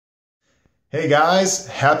Hey guys,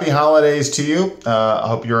 happy holidays to you. I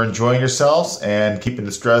hope you're enjoying yourselves and keeping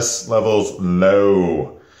the stress levels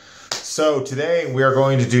low. So today we are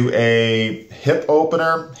going to do a hip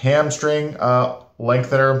opener, hamstring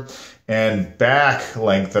lengthener, and back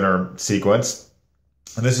lengthener sequence.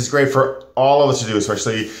 And this is great for all of us to do,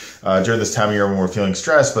 especially during this time of year when we're feeling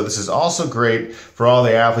stressed. But this is also great for all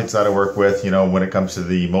the athletes that I work with, when it comes to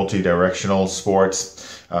the multi-directional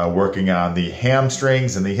sports, working on the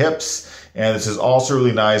hamstrings and the hips. And this is also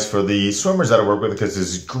really nice for the swimmers that I work with because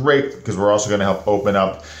this is great because we're also going to help open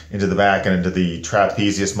up into the back and into the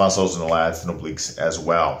trapezius muscles and the lats and obliques as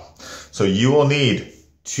well. So you will need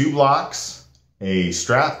 2 blocks, a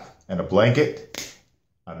strap and a blanket,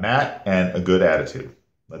 a mat, and a good attitude.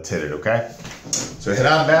 Let's hit it, okay? So head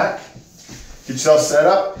on back, get yourself set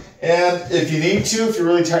up, and if you need to, if you're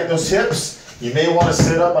really tight in those hips, you may want to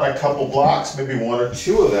sit up on a couple blocks, maybe 1 or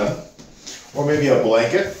 2 of them, or maybe a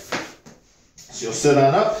blanket. So you'll sit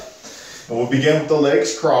on up, and we'll begin with the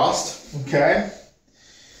legs crossed, okay?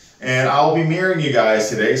 And I'll be mirroring you guys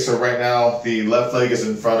today, so right now the left leg is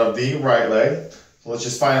in front of the right leg. So let's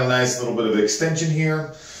just find a nice little bit of extension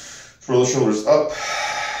here. Roll the shoulders up,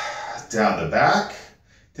 down the back.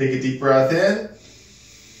 Take a deep breath in.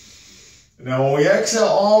 Now when we exhale,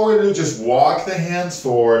 all we're going to do is just walk the hands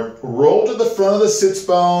forward, roll to the front of the sits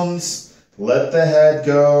bones, let the head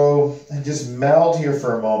go, and just melt here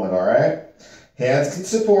for a moment, all right? Hands can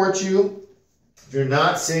support you. If you're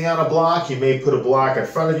not sitting on a block, you may put a block in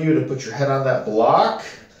front of you to put your head on that block,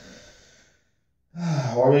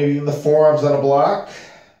 or maybe even the forearms on a block.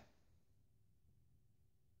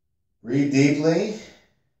 Breathe deeply.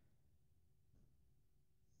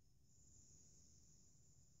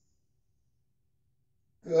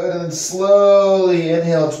 Good, and then slowly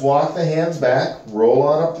inhale. Let's walk the hands back. Roll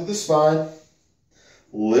on up through the spine.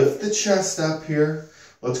 Lift the chest up here.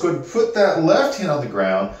 Let's go ahead and put that left hand on the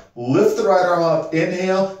ground. Lift the right arm up.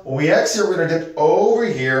 Inhale. When we exhale, we're going to dip over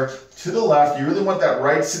here to the left. You really want that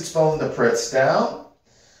right sits bone to press down.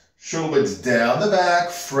 Shoulder blades down the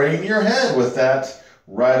back. Frame your head with that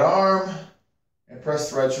right arm. And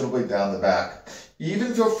press the right shoulder blade down the back.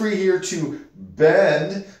 Even feel free here to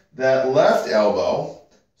bend that left elbow.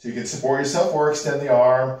 So you can support yourself or extend the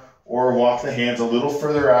arm or walk the hands a little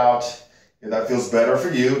further out. If that feels better for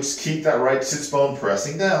you, just keep that right sits bone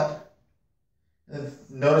pressing down. And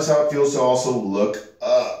notice how it feels to also look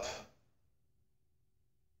up.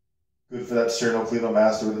 Good for that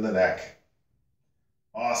sternocleidomastoid within the neck.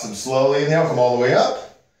 Awesome. Slowly inhale, come all the way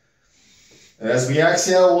up. And as we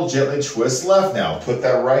exhale, we'll gently twist left now. Put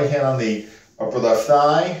that right hand on the upper left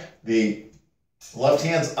thigh. The left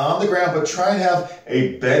hand's on the ground, but try and have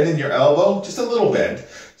a bend in your elbow, just a little bend,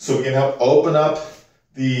 so we can help open up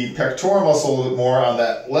the pectoral muscle a little bit more on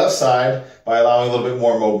that left side by allowing a little bit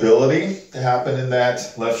more mobility to happen in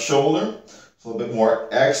that left shoulder. So a little bit more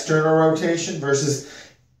external rotation versus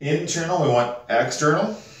internal. We want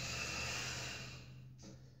external.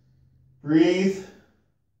 Breathe.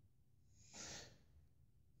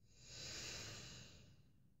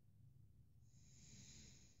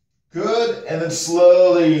 Good, and then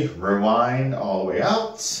slowly rewind all the way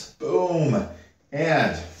out. Boom.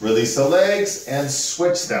 And release the legs and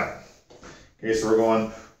switch them. Okay, so we're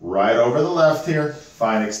going right over the left here.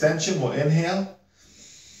 Find extension, we'll inhale.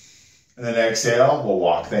 And then exhale, we'll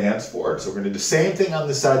walk the hands forward. So we're going to do the same thing on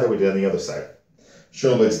this side that we did on the other side.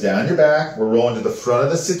 Shoulder blades down your back. We're rolling to the front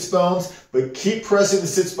of the sits bones, but keep pressing the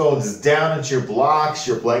sits bones down into your blocks,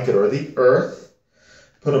 your blanket, or the earth.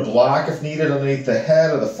 Put a block if needed underneath the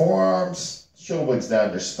head or the forearms. Shoulder blades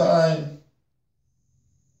down your spine.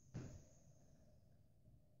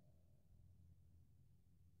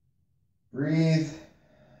 Breathe.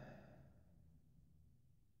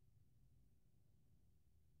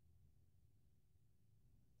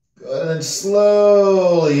 Good, and then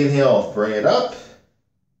slowly inhale, bring it up.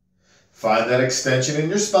 Find that extension in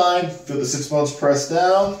your spine. Feel the sits bones press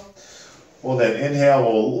down. We'll then inhale,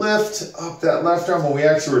 we'll lift up that left arm. When we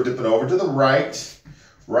exhale, we're dipping over to the right.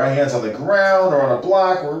 Right hand's on the ground or on a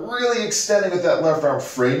block. We're really extending with that left arm.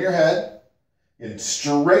 Frame your head and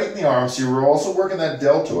straighten the arms. So you're also working that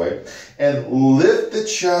deltoid. And lift the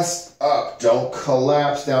chest up. Don't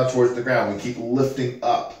collapse down towards the ground. We keep lifting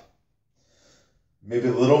up. Maybe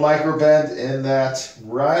a little micro bend in that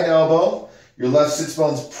right elbow. Your left sits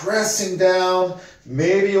bones pressing down.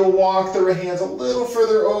 Maybe you'll walk the hands a little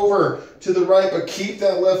further over to the right, but keep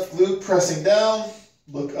that left glute pressing down.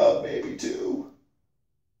 Look up maybe too.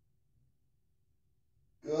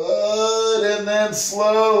 Good, and then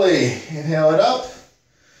slowly inhale it up.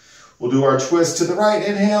 We'll do our twist to the right.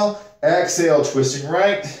 Inhale, exhale, twisting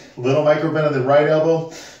right. Little micro bend on the right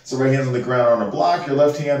elbow. So right hand's on the ground on a block, your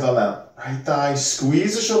left hand's on that right thigh.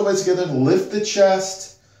 Squeeze the shoulder blades together, lift the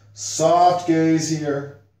chest. Soft gaze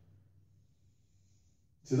here.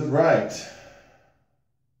 To the right.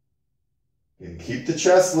 And keep the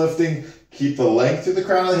chest lifting. Keep the length through the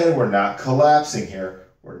crown of the head. We're not collapsing here.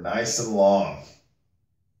 We're nice and long.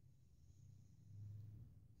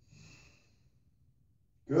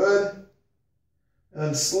 Good. And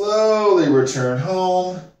then slowly return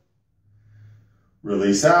home.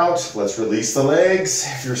 Release out. Let's release the legs.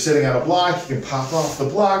 If you're sitting on a block, you can pop off the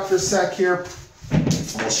block for a sec here.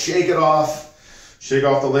 We'll shake it off. Shake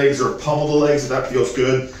off the legs or pummel the legs if that feels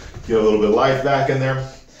good. Get a little bit of life back in there.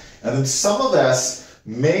 And then some of us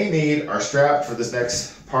may need our strap for this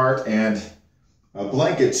next part and a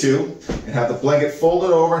blanket too. And have the blanket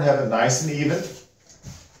folded over and have it nice and even.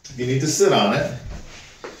 If you need to sit on it,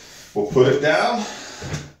 we'll put it down.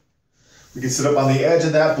 We can sit up on the edge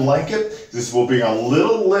of that blanket. This will bring a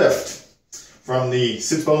little lift from the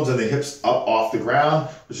sits bones and the hips up off the ground,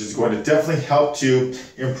 which is going to definitely help to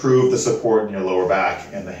improve the support in your lower back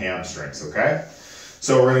and the hamstrings, okay?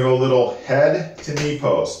 So we're gonna go a little head to knee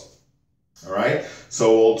pose, all right?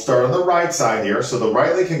 So we'll start on the right side here. So the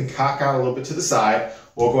right leg can cock out a little bit to the side.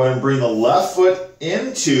 We'll go ahead and bring the left foot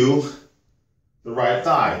into the right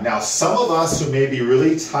thigh. Now, some of us who may be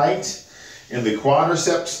really tight in the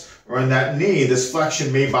quadriceps or in that knee, this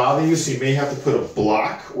flexion may bother you, so you may have to put a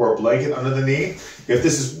block or a blanket under the knee. If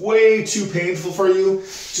this is way too painful for you,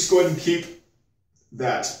 just go ahead and keep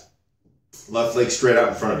that left leg straight out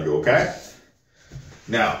in front of you, okay?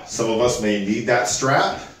 Now, some of us may need that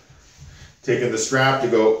strap. Taking the strap to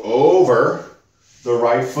go over the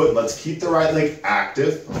right foot. Let's keep the right leg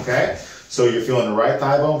active, okay? So you're feeling the right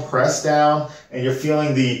thigh bone press down, and you're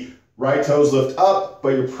feeling the right toes lift up, but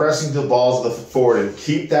you're pressing the balls of the foot forward, and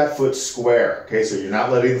keep that foot square, okay? So you're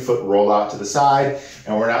not letting the foot roll out to the side,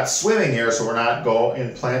 and we're not swimming here, so we're not going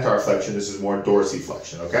in plantar flexion. This is more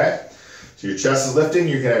dorsiflexion, okay? So your chest is lifting.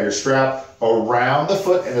 You can have your strap around the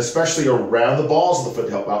foot, and especially around the balls of the foot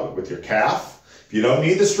to help out with your calf. If you don't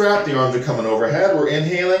need the strap, the arms are coming overhead. We're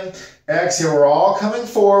inhaling. Exhale, we're all coming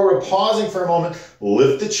forward. We're pausing for a moment.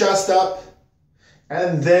 Lift the chest up,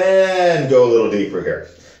 and then go a little deeper here.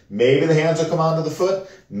 Maybe the hands will come onto the foot.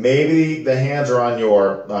 Maybe the hands are on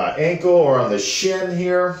your ankle or on the shin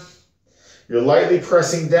here. You're lightly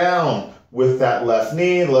pressing down with that left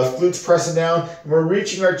knee, the left glute's pressing down, and we're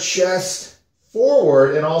reaching our chest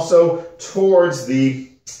forward and also towards the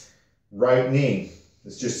right knee.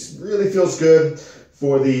 This just really feels good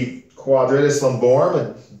for the quadratus lumborum,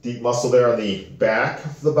 a deep muscle there on the back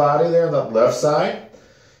of the body there on the left side.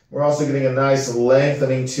 We're also getting a nice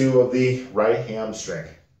lengthening too of the right hamstring.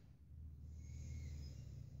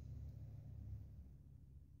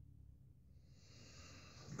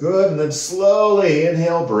 Good, and then slowly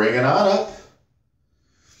inhale, bring it on up.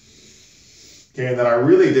 Okay, and then I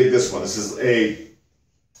really dig this one. This is a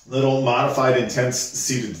little modified intense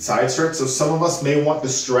seated side stretch. So some of us may want the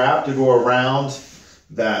strap to go around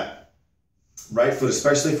that right foot,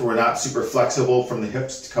 especially if we're not super flexible from the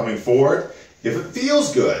hips coming forward. If it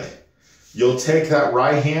feels good, you'll take that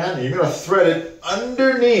right hand and you're gonna thread it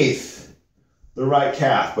underneath the right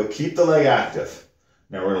calf, but keep the leg active.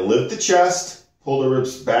 Now we're gonna lift the chest, pull the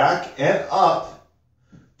ribs back and up,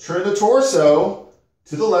 turn the torso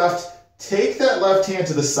to the left, take that left hand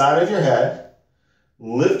to the side of your head,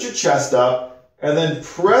 lift your chest up, and then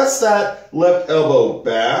press that left elbow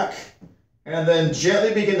back, and then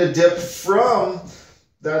gently begin to dip from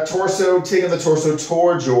that torso, taking the torso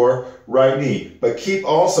towards your right knee. But keep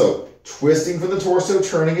also twisting from the torso,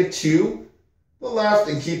 turning it to the left,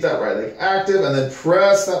 and keep that right leg active, and then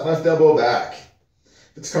press that left elbow back.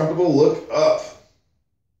 If it's comfortable, look up.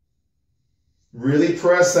 Really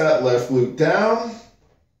press that left glute down.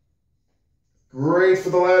 Great for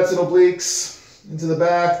the lats and obliques. Into the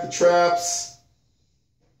back, the traps.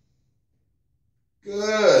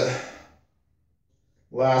 Good.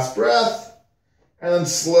 Last breath. And then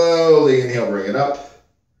slowly inhale, bring it up.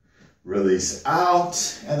 Release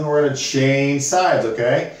out. And then we're going to change sides,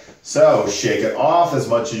 okay? So shake it off as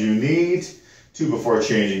much as you need to before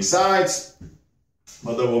changing sides.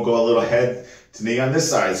 But then we'll go a little head to knee on this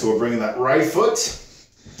side. So we're bringing that right foot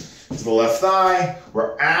to the left thigh.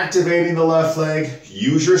 We're activating the left leg.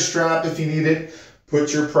 Use your strap if you need it.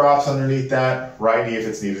 Put your props underneath that right knee if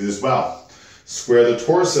it's needed as well. Square the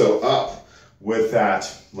torso up with that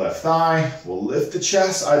left thigh. We'll lift the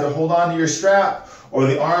chest. Either hold on to your strap or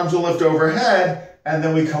the arms will lift overhead, and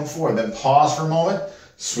then we come forward. Then pause for a moment.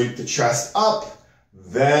 Sweep the chest up.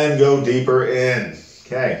 Then go deeper in.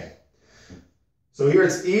 Okay. So here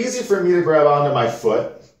it's easy for me to grab onto my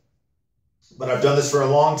foot But I've done this for a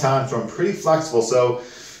long time, so I'm pretty flexible. So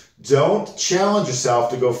don't challenge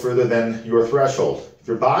yourself to go further than your threshold. If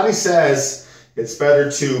your body says it's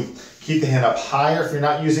better to keep the hand up higher if you're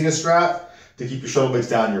not using a strap, to keep your shoulder blades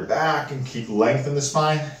down your back and keep length in the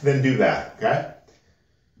spine, then do that, okay?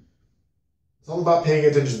 It's all about paying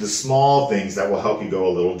attention to the small things that will help you go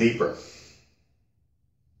a little deeper.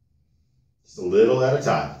 Just a little at a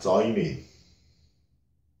time, that's all you need.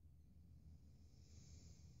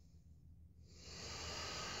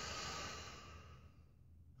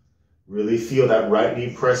 Really feel that right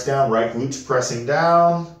knee press down, right glutes pressing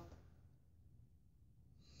down.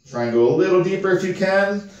 Try and go a little deeper if you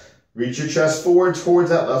can. Reach your chest forward towards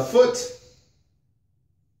that left foot.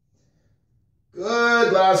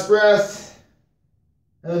 Good, last breath.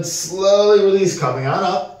 And then slowly release, coming on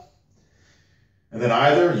up. And then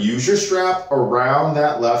either use your strap around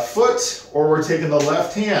that left foot, or we're taking the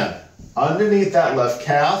left hand underneath that left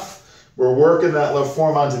calf. We're working that left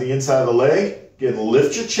forearm onto the inside of the leg. Again,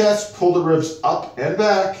 lift your chest, pull the ribs up and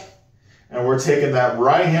back. And we're taking that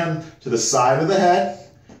right hand to the side of the head,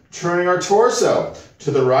 turning our torso to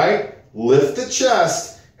the right, lift the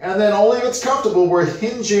chest, and then only if it's comfortable, we're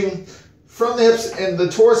hinging from the hips and the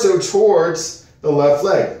torso towards the left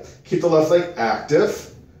leg. Keep the left leg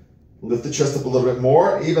active. Lift the chest up a little bit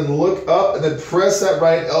more. Even look up and then press that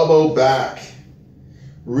right elbow back.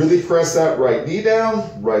 Really press that right knee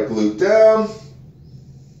down, right glute down.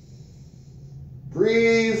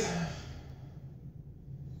 Breathe.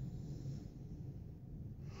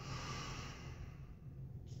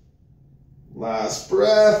 Last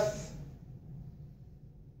breath.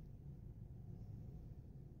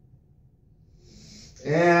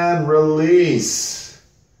 And release.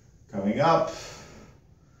 Coming up.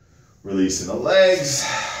 Releasing the legs.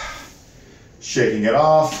 Shaking it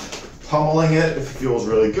off. Pummeling it if it feels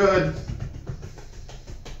really good.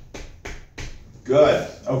 Good.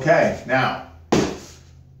 Okay, now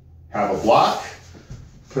have a block.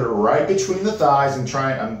 Put it right between the thighs and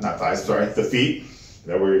try, not thighs, sorry, the feet.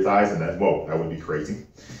 That were your thighs, and then, whoa, that would be crazy.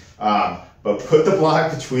 But put the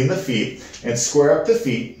block between the feet and square up the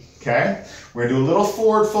feet, okay? We're gonna do a little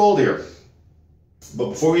forward fold here. But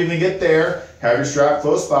before we even get there, have your strap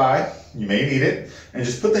close by. You may need it. And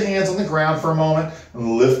just put the hands on the ground for a moment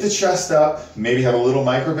and lift the chest up. Maybe have a little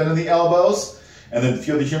micro bend in the elbows. And then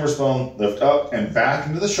feel the humerus bone lift up and back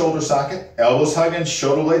into the shoulder socket. Elbows hugging,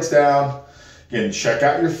 shoulder blades down. Again, check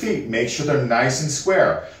out your feet. Make sure they're nice and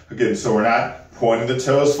square. Again, so we're not pointing the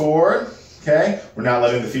toes forward, okay? We're not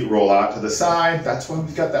letting the feet roll out to the side. That's why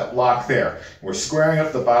we've got that block there. We're squaring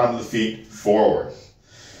up the bottom of the feet forward.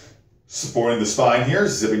 Supporting the spine here,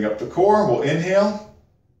 zipping up the core. We'll inhale.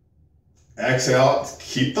 Exhale,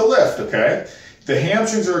 keep the lift, okay? If the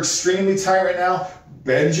hamstrings are extremely tight right now,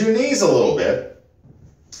 bend your knees a little bit.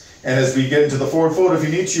 And as we get into the forward fold, if you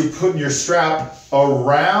need to, you're putting your strap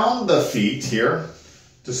around the feet here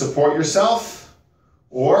to support yourself.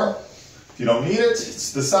 Or if you don't need it,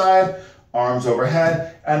 it's the side, arms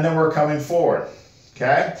overhead, and then we're coming forward,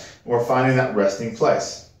 okay? We're finding that resting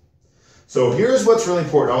place. So here's what's really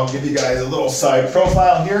important. I'll give you guys a little side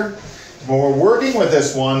profile here. When we're working with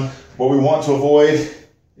this one, what we want to avoid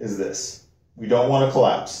is this. We don't want to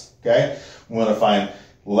collapse, okay? We want to find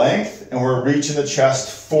length, and we're reaching the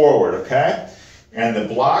chest forward, okay? And the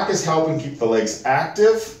block is helping keep the legs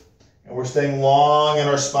active, and we're staying long in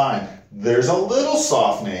our spine. There's a little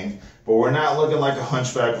softening, but we're not looking like a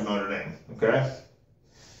hunchback of Notre Dame, okay?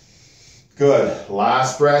 Good.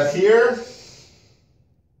 Last breath here.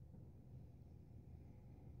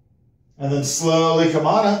 And then slowly come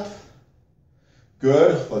on up.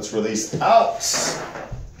 Good. Let's release out.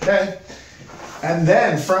 Okay. And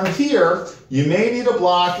then from here, you may need a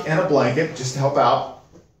block and a blanket just to help out.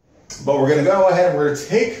 But we're going to go ahead and we're going to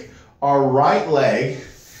take our right leg.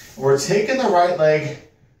 We're taking the right leg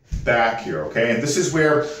back here, okay? And this is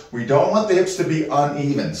where we don't want the hips to be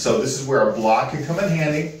uneven. So this is where a block can come in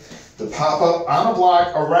handy. To pop up on a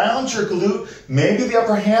block around your glute, maybe the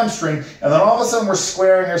upper hamstring, and then all of a sudden we're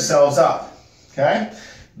squaring ourselves up, okay?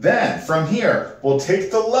 Then from here, we'll take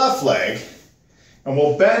the left leg and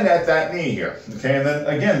we'll bend at that knee here, okay? And then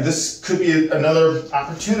again, this could be another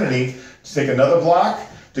opportunity to take another block,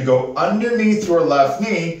 to go underneath your left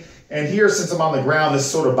knee. And here, since I'm on the ground, this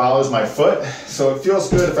sort of bothers my foot. So it feels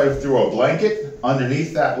good if I throw a blanket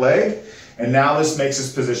underneath that leg. And now this makes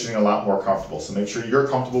this positioning a lot more comfortable. So make sure you're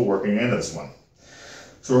comfortable working into this one.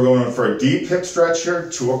 So we're going for a deep hip stretch here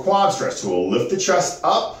to a quad stretch. So we'll lift the chest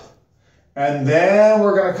up, and then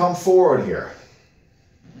we're going to come forward here.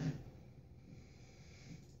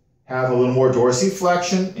 Have a little more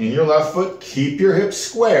dorsiflexion in your left foot. Keep your hips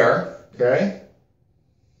square, okay?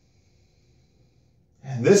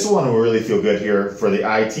 And this one will really feel good here for the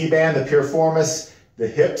IT band, the piriformis, the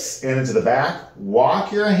hips and into the back.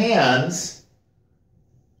 Walk your hands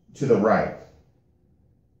to the right.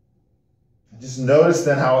 Just notice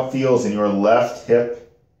then how it feels in your left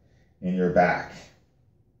hip and your back.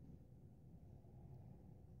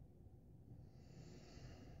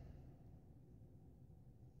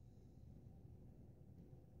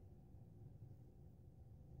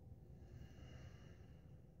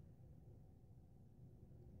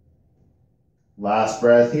 Last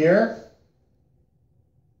breath here.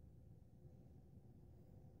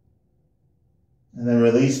 And then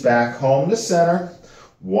release back home to center.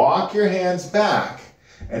 Walk your hands back.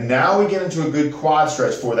 And now we get into a good quad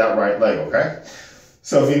stretch for that right leg, okay?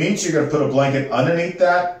 So if you need to, you're going to put a blanket underneath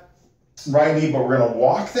that right knee, but we're going to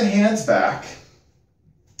walk the hands back.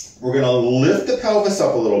 We're going to lift the pelvis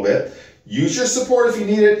up a little bit. Use your support if you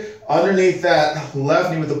need it underneath that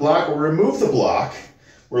left knee with the block, or remove the block.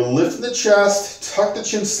 We're lifting the chest, tuck the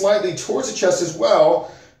chin slightly towards the chest as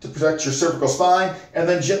well to protect your cervical spine, and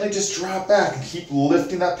then gently just drop back and keep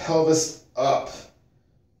lifting that pelvis up.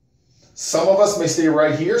 Some of us may stay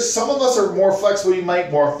right here. Some of us are more flexible. You might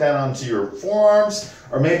walk down onto your forearms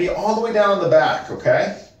or maybe all the way down on the back,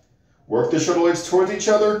 okay? Work the shoulder blades towards each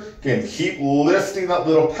other. Again, keep lifting that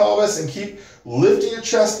little pelvis and keep lifting your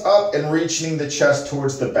chest up and reaching the chest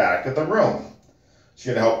towards the back of the room. It's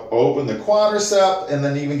going to help open the quadricep and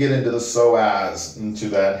then even get into the psoas, into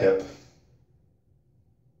that hip.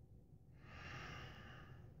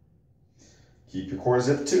 Keep your core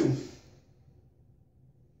zipped too.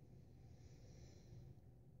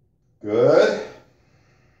 Good. This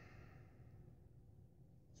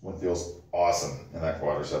one feels awesome in that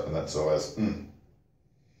quadricep and that psoas. And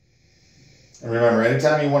remember,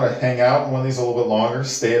 anytime you want to hang out in one of these a little bit longer,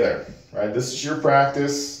 stay there, right? This is your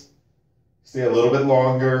practice. Stay a little bit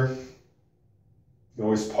longer. You can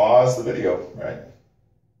always pause the video, right?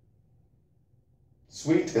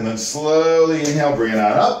 Sweet. And then slowly inhale, bring it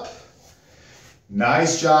on up.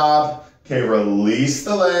 Nice job. Okay, release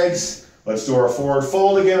the legs. Let's do our forward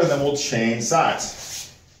fold again, and then we'll change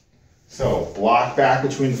sides. So block back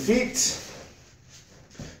between the feet.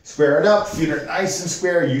 Square it up. Feet are nice and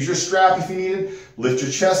square. Use your strap if you need it. Lift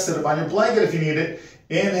your chest. Sit up on your blanket if you need it.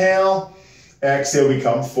 Inhale. Exhale, we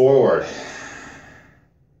come forward.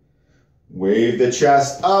 Wave the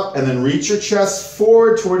chest up and then reach your chest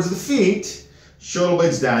forward towards the feet. Shoulder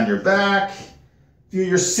blades down your back. Feel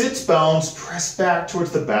your sits bones press back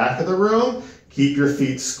towards the back of the room. Keep your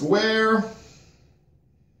feet square.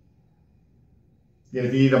 Again,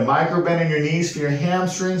 if you need a micro bend in your knees for your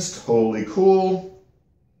hamstrings, totally cool.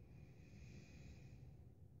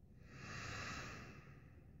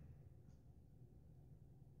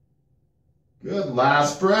 Good,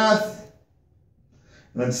 last breath.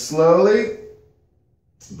 And then slowly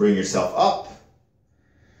bring yourself up.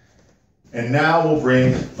 And now we'll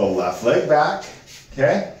bring the left leg back,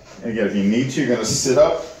 okay? And again, if you need to, you're gonna sit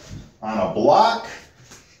up on a block.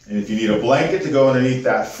 And if you need a blanket to go underneath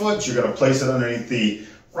that foot, you're gonna place it underneath the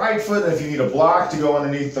right foot. And if you need a block to go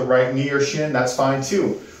underneath the right knee or shin, that's fine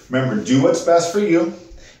too. Remember, do what's best for you.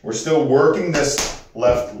 We're still working this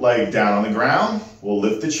left leg down on the ground. We'll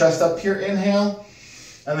lift the chest up here, inhale.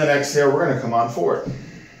 And then exhale, we're gonna come on forward.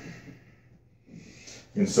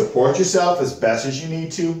 You can support yourself as best as you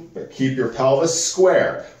need to, but keep your pelvis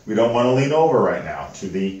square. We don't want to lean over right now to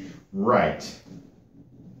the right.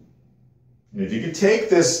 And if you could take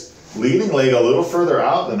this leading leg a little further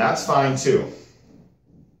out, then that's fine too.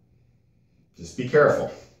 Just be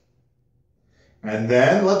careful. And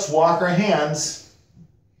then let's walk our hands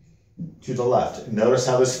to the left. Notice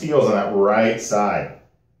how this feels on that right side.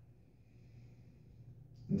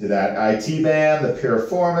 Into that IT band, the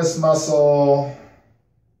piriformis muscle.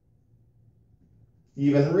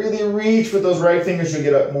 Even really reach with those right fingers. You'll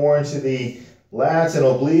get up more into the lats and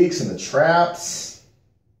obliques and the traps.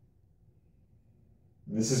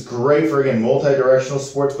 And this is great for, again, multi-directional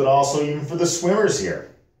sports, but also even for the swimmers here.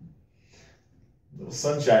 A little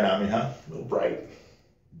sunshine on me, huh? A little bright.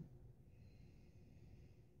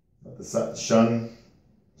 Let the sun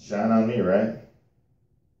shine on me, right?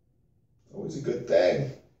 Always a good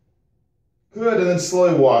thing. Good, and then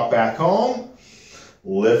slowly walk back home.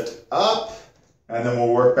 Lift up. And then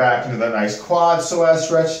we'll work back into that nice quad psoas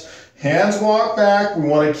stretch. Hands walk back. We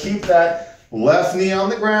want to keep that left knee on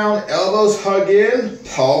the ground. Elbows hug in.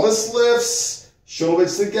 Pelvis lifts. Shoulder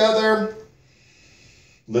blades together.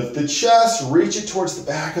 Lift the chest. Reach it towards the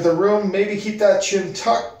back of the room. Maybe keep that chin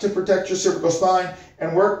tucked to protect your cervical spine.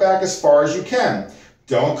 And work back as far as you can.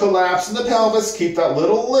 Don't collapse in the pelvis. Keep that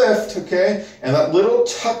little lift, okay? And that little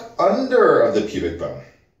tuck under of the pubic bone.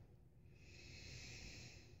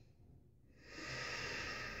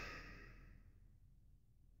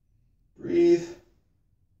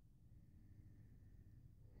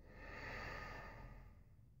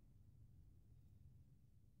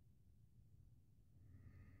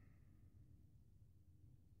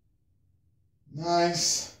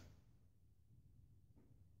 Nice.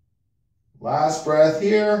 Last breath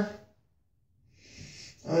here.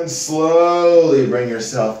 And then slowly bring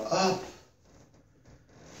yourself up.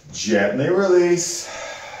 Gently release.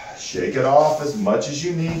 Shake it off as much as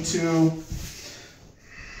you need to.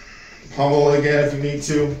 Pummel again if you need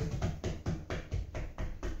to.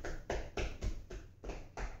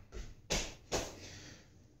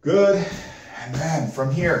 Good. And then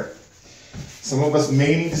from here, some of us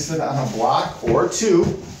may need to sit on a block or two.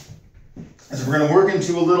 So we're going to work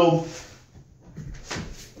into a little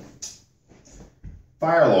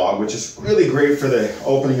fire log, which is really great for the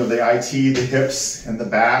opening of the IT, the hips, and the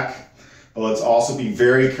back. But let's also be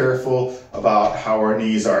very careful about how our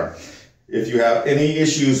knees are. If you have any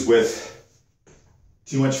issues with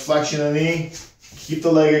too much flexion in the knee, keep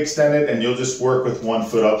the leg extended and you'll just work with one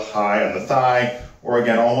foot up high on the thigh, or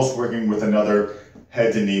again, almost working with another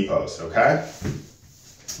head to knee pose, okay?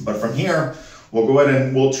 But from here, we'll go ahead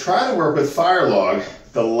and we'll try to work with fire log,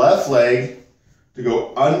 the left leg to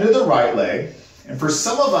go under the right leg. And for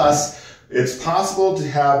some of us, it's possible to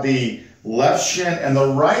have the left shin and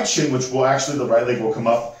the right shin, which will actually, the right leg will come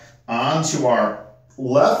up onto our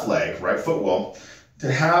left leg, right foot will, to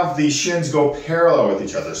have the shins go parallel with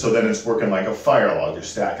each other. So then it's working like a fire log, you're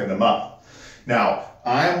stacking them up. Now,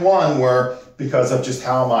 I'm one where, because of just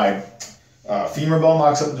how my femur bone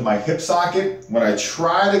locks up into my hip socket, when I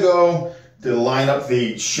try to go to line up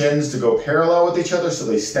the shins to go parallel with each other so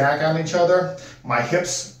they stack on each other, my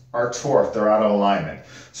hips are torqued, they're out of alignment.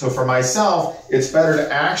 So for myself, it's better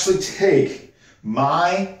to actually take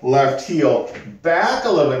my left heel back a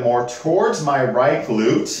little bit more towards my right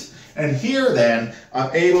glute. And here then,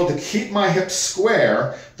 I'm able to keep my hips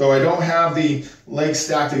square, though I don't have the legs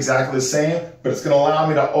stacked exactly the same, but it's going to allow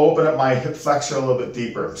me to open up my hip flexor a little bit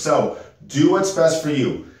deeper. So do what's best for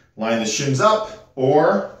you. Line the shins up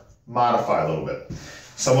or modify a little bit.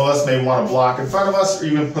 Some of us may want a block in front of us or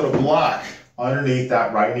even put a block underneath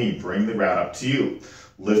that right knee. Bring the ground up to you.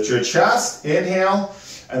 Lift your chest, inhale,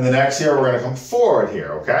 and then exhale, we're going to come forward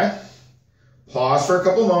here, okay? Pause for a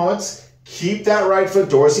couple moments. Keep that right foot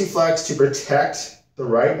dorsiflexed to protect the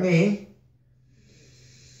right knee.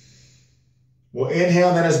 We'll inhale,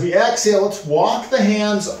 and then as we exhale, let's walk the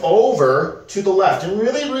hands over to the left. And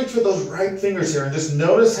really reach with those right fingers here and just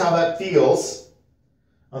notice how that feels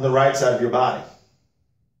on the right side of your body.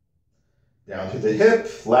 Down through the hip,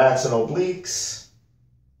 lats and obliques.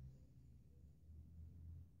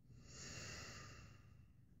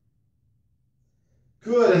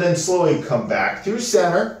 Good, and then slowly come back through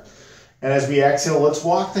center. And as we exhale, let's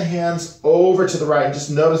walk the hands over to the right and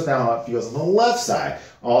just notice now how it feels on the left side.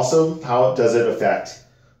 Also, how does it affect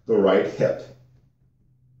the right hip?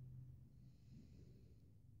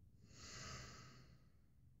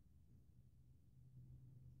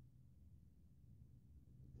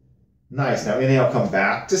 Nice. Now inhale, come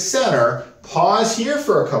back to center. Pause here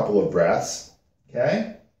for a couple of breaths.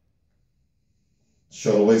 Okay?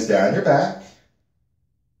 Shoulder blades down your back.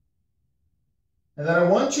 And then I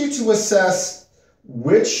want you to assess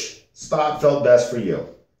which spot felt best for you.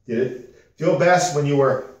 Did it feel best when you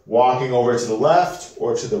were walking over to the left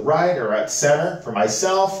or to the right or at center? For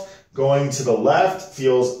myself, going to the left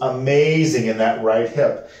feels amazing in that right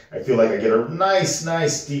hip. I feel like I get a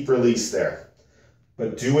nice deep release there.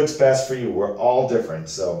 But do what's best for you. We're all different,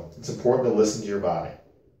 so it's important to listen to your body.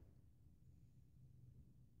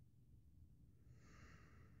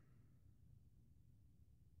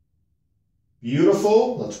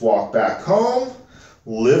 Beautiful. Let's walk back home.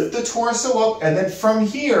 Lift the torso up, and then from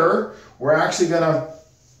here, we're actually going to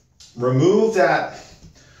remove that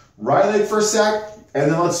right leg for a sec,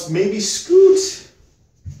 and then let's maybe scoot.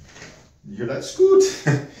 You hear that scoot?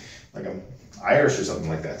 Like I'm Irish or something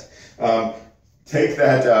like that. Take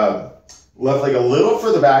that left leg a little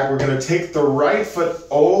further back. We're going to take the right foot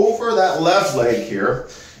over that left leg here.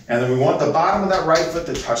 And then we want the bottom of that right foot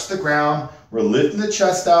to touch the ground. We're lifting the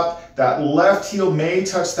chest up. That left heel may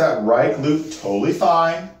touch that right glute, totally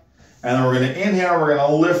fine. And then we're going to inhale. We're going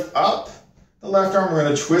to lift up the left arm. We're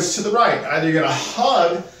going to twist to the right. Either you're going to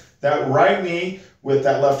hug that right knee with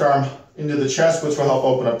that left arm into the chest, which will help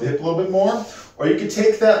open up the hip a little bit more. Or you can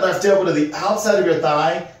take that left elbow to the outside of your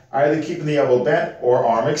thigh, either keeping the elbow bent or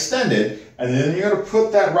arm extended. And then you're going to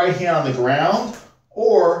put that right hand on the ground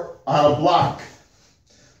or on a block.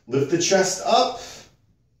 Lift the chest up.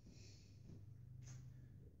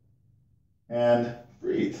 And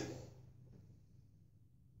breathe.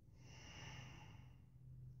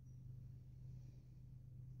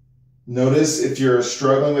 Notice if you're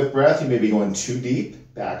struggling with breath, you may be going too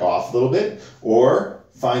deep, back off a little bit, or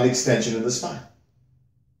find extension in the spine.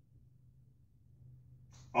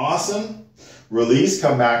 Awesome. Release,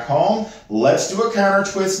 come back home. Let's do a counter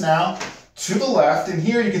twist now to the left. And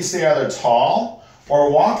here you can stay either tall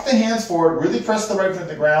or walk the hands forward, really press the right foot to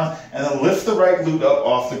the ground, and then lift the right glute up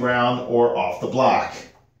off the ground or off the block.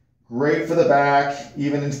 Great for the back,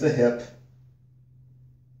 even into the hip.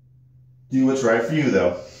 Do what's right for you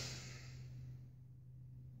though.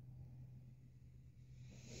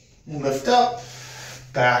 Lift up,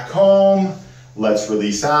 back home. Let's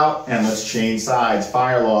release out and let's change sides,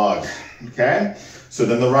 fire log. Okay? So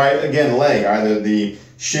then the right, again, leg, either the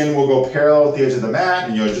shin will go parallel with the edge of the mat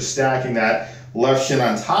and you're just stacking that left shin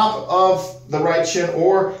on top of the right shin,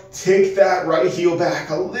 or take that right heel back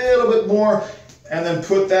a little bit more and then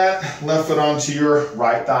put that left foot onto your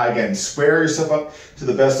right thigh. Again, square yourself up to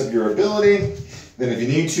the best of your ability. Then if you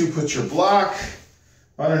need to, put your block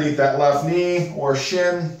underneath that left knee or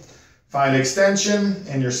shin. Find extension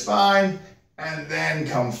in your spine and then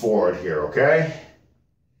come forward here, okay?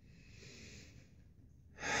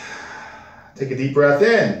 Take a deep breath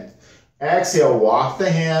in. Exhale, walk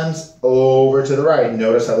the hands over to the right.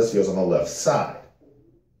 Notice how this feels on the left side.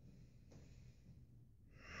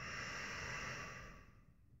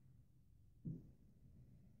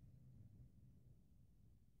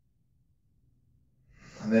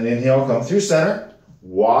 And then inhale, come through center.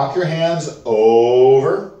 Walk your hands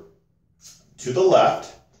over to the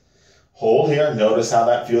left. Hold here. Notice how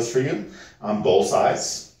that feels for you on both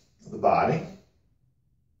sides of the body.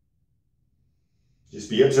 Just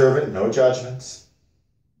be observant, no judgments.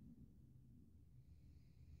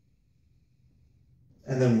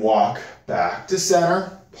 And then walk back to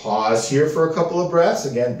center. Pause here for a couple of breaths.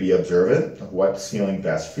 Again, be observant of what's feeling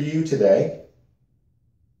best for you today.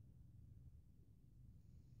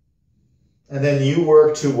 And then you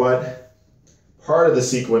work to what part of the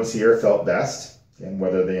sequence here felt best. Again,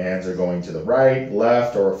 whether the hands are going to the right,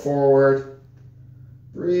 left, or forward.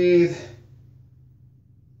 Breathe.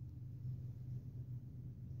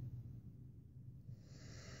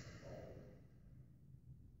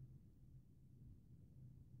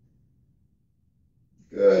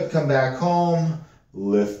 Good, come back home,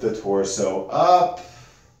 lift the torso up.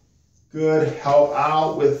 Good, help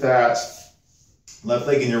out with that left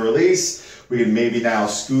leg in your release. We can maybe now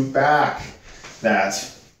scoot back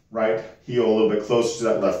that right heel a little bit closer to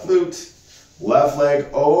that left glute. Left leg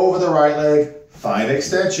over the right leg, find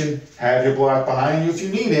extension. Have your block behind you if you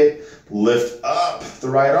need it. Lift up the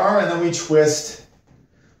right arm and then we twist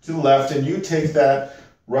to the left and you take that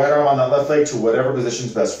right arm on that left leg to whatever position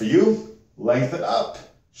is best for you. Lengthen up,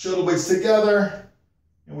 shoulder blades together,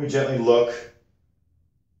 and we gently look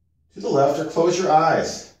to the left or close your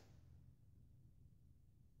eyes.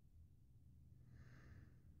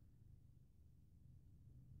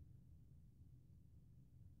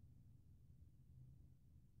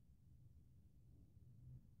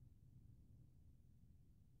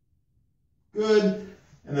 Good,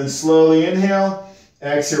 and then slowly inhale,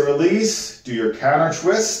 exhale, release, do your counter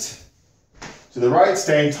twist. To the right,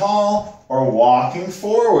 staying tall or walking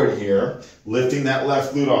forward here, lifting that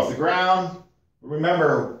left glute off the ground.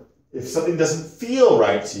 Remember, if something doesn't feel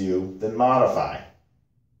right to you, then modify.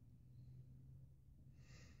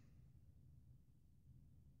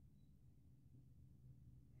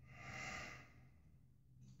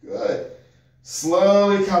 Good.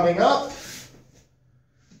 Slowly coming up,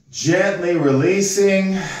 gently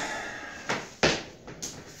releasing,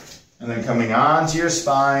 and then coming onto your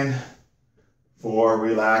spine for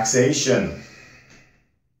relaxation.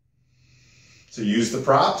 So use the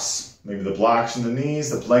props, maybe the blocks in the knees,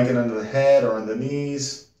 the blanket under the head or on the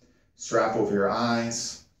knees, strap over your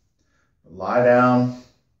eyes, lie down,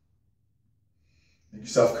 make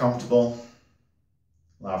yourself comfortable,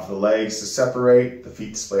 allow for the legs to separate, the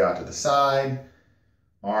feet to splay out to the side,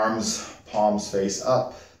 arms, palms face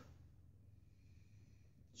up.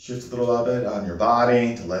 Shift a little bit on your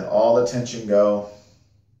body to let all the tension go.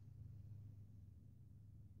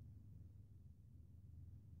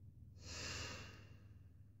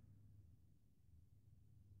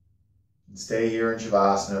 And stay here in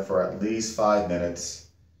Shavasana for at least 5 minutes,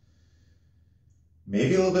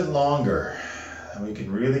 maybe a little bit longer, and we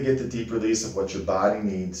can really get the deep release of what your body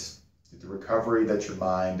needs, get the recovery that your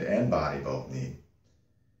mind and body both need,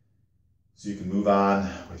 so you can move on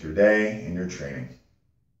with your day and your training.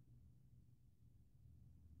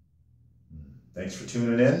 Thanks for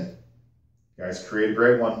tuning in. You guys, create a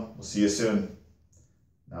great one. We'll see you soon.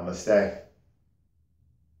 Namaste.